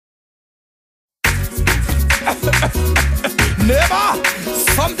Neighbor,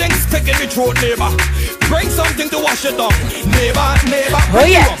 something's sticking in the throat, neighbor. Bring something to wash it down. Neighbor, neighbor. Oh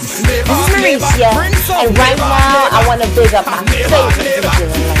yes, this is Maricia, and right now I want to big up my favorite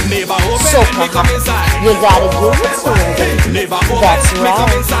neighbor, Soca. You gotta give it to me. That's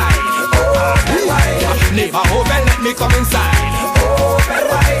right. Neighbor, open, let me come inside.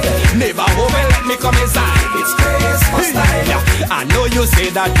 Neighbor, open, let me come inside. It's Christmas time. I know you say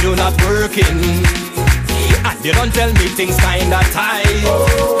that you're not working, and you don't tell me things kinda tight.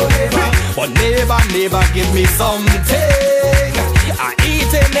 But neighbor, neighbor, give me something. I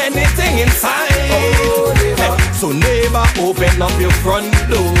eating anything inside. So neighbor, open up your front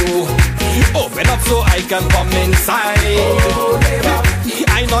door. Open up so I can come inside.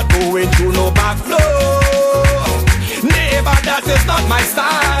 I'm not going through no back door. Neighbor, that is not my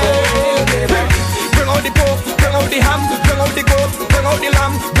style. Bring out the pork, bring out the ham, bring out the goat, bring out the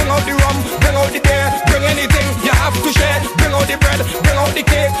lamb, bring out the rum, bring out the beer, bring anything you have to share. Bring out the bread, bring out the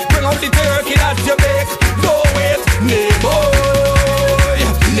cake, bring out the turkey that you bake. Don't wait, neighbor.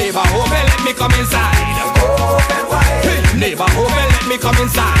 Neighbor, open, let me come inside. Open wide. Neighbor, open, let me come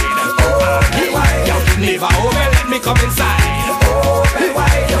inside. Open wide. Neighbor, open, let me come inside. Open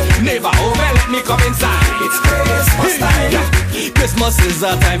wide. Neighbor, open, let me come inside. It's Christmas time. Christmas is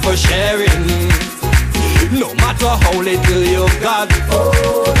a time for sharing, no matter how little you've got.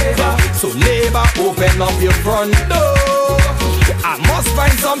 So neighbor, open up your front door. I must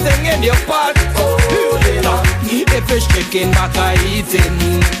find something in your pot. If it's chicken back I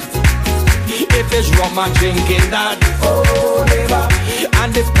eating, if it's rum I'm drinking that.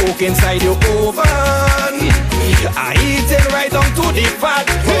 And if pork inside your oven, I eat it right down to the fat.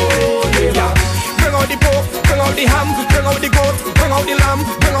 Bring out the pork, bring out the ham, bring out the goat, bring out the lamb,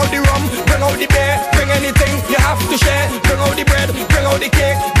 bring out the rum, bring out the beer, bring anything you have to share. Bring out the bread, bring out the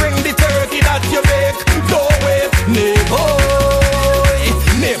cake, bring the turkey that you bake. Don't wait, neighbor.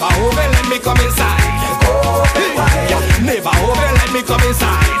 Neighbor, open, let me come inside. Neighbor, open, let me come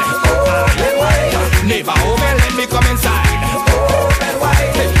inside. Neighbor, open, let me come inside.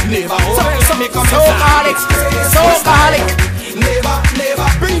 Neighbor, open, let me come inside. So alcoholic. Neighbor, neighbor,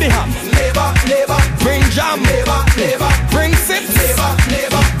 bring the ham. Neighbor, neighbor, bring jam. Neighbor, neighbor, bring sips. Neighbor,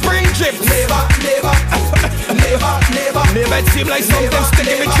 neighbor, bring chips. Neighbor, neighbor, neighbor, neighbor. Neighbor, it seems like something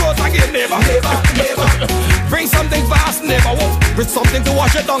sticking in my throat again, neighbor. Neighbor, neighbor, bring something fast, neighbor. Bring something to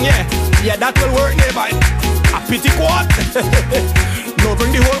wash it down, yeah. Yeah, that will work, neighbor. A pity quart. No,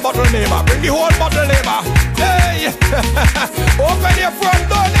 bring the whole bottle, neighbor. Bring the whole bottle, neighbor. Hey, open your front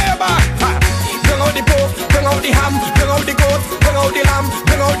door, neighbor. Bring out the pork, bring out the ham, bring out the goat, bring out the lamb,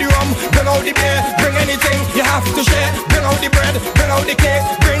 bring out the rum, bring out the beer, bring anything you have to share. Bring out the bread, bring out the cake,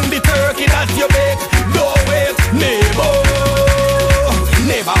 bring the turkey that you bake. Don't wait, neighbor.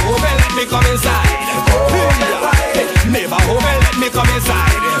 Neighbor, open, let me come inside. Neighbor, open, let me come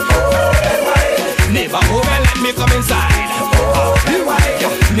inside. Neighbor, open, let me come inside.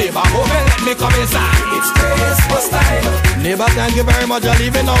 Neighbor, open, let me come inside. It's Christmas time. Neighbor, thank you very much. I'm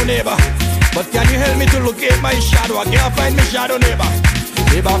leaving now, neighbor. But can you help me to locate my shadow? I can't find my shadow, neighbor.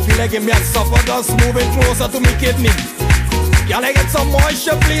 Neighbor, I feel like me a suffer, just moving closer to me kidney. Can I get some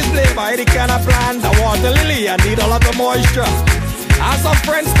moisture, please, neighbor? I kind of plant a water lily. I need a lot of moisture. I have some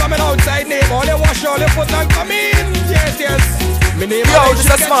friends coming outside, neighbor. All they wash all they put and come in. Yes, yes. Me neighbor, yo,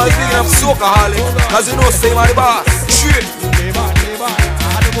 just a small thing of Soca, cause you know, same on the boss. Straight.